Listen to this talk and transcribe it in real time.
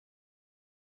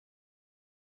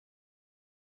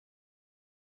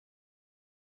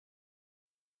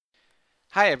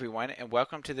Hi everyone and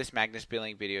welcome to this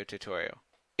MBilling video tutorial.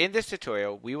 In this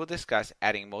tutorial, we will discuss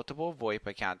adding multiple VoIP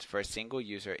accounts for a single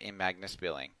user in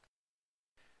MBilling.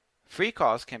 Free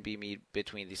calls can be made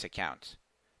between these accounts.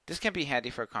 This can be handy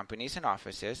for companies and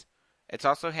offices. It's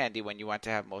also handy when you want to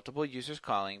have multiple users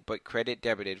calling but credit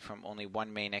debited from only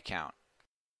one main account.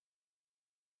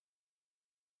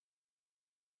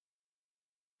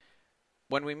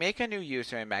 When we make a new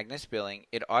user in MBilling,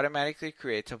 it automatically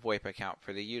creates a VoIP account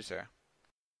for the user.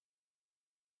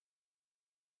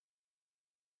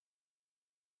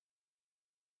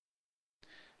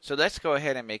 So let's go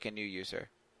ahead and make a new user.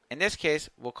 In this case,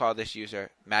 we'll call this user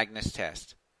Magnus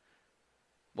Test.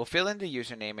 We'll fill in the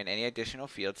username and any additional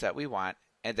fields that we want,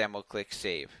 and then we'll click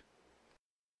Save.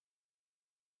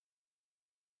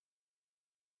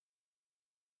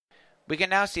 We can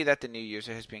now see that the new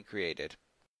user has been created.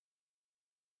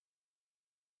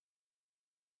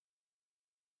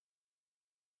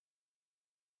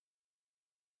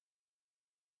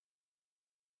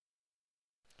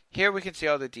 Here we can see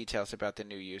all the details about the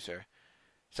new user,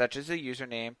 such as the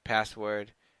username,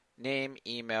 password, name,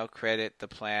 email, credit, the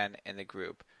plan, and the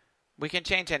group. We can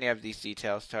change any of these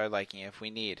details to our liking if we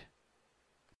need.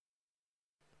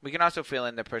 We can also fill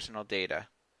in the personal data.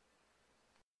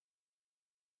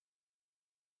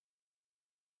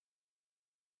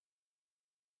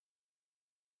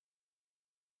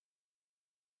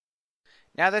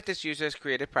 Now that this user is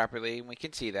created properly and we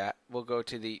can see that, we'll go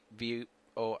to the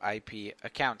VoIP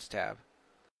Accounts tab.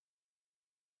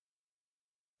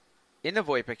 In the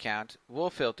VoIP account, we'll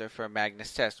filter for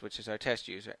Magnus Test, which is our test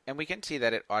user, and we can see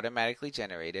that it automatically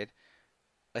generated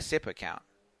a SIP account.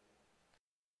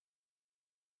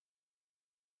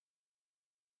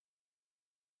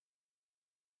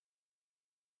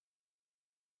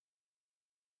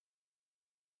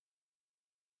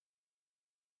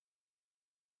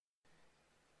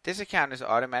 This account is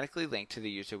automatically linked to the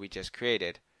user we just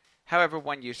created. However,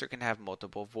 one user can have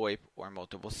multiple VoIP or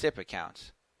multiple SIP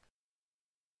accounts.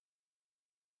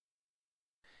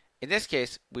 In this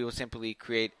case, we will simply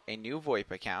create a new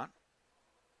VoIP account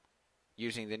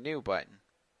using the New button.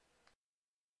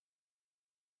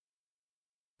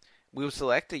 We will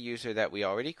select the user that we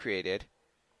already created,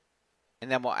 and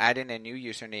then we'll add in a new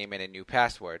username and a new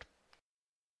password.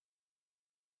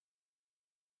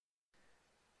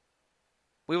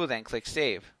 We will then click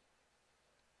Save.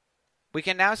 We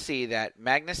can now see that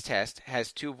Magnus Test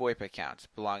has two VoIP accounts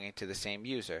belonging to the same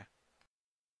user.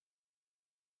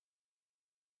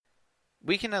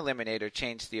 We can eliminate or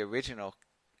change the original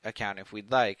account if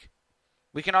we'd like.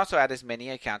 We can also add as many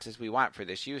accounts as we want for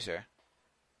this user.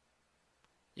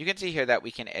 You can see here that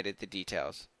we can edit the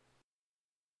details.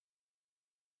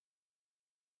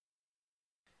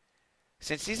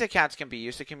 Since these accounts can be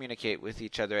used to communicate with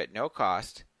each other at no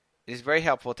cost, it is very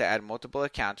helpful to add multiple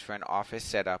accounts for an office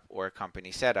setup or a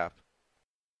company setup.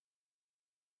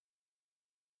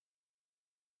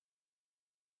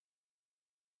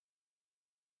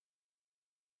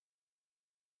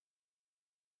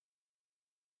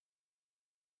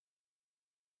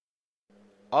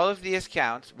 All of these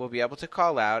accounts will be able to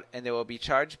call out and they will be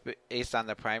charged based on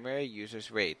the primary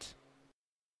user's rate.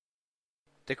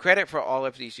 The credit for all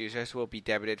of these users will be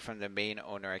debited from the main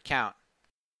owner account.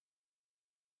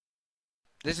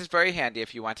 This is very handy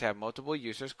if you want to have multiple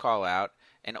users call out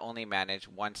and only manage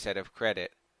one set of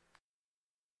credit.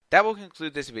 That will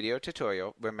conclude this video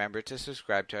tutorial. Remember to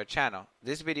subscribe to our channel.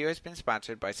 This video has been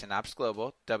sponsored by Synapse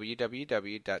Global,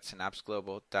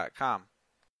 www.synapseglobal.com.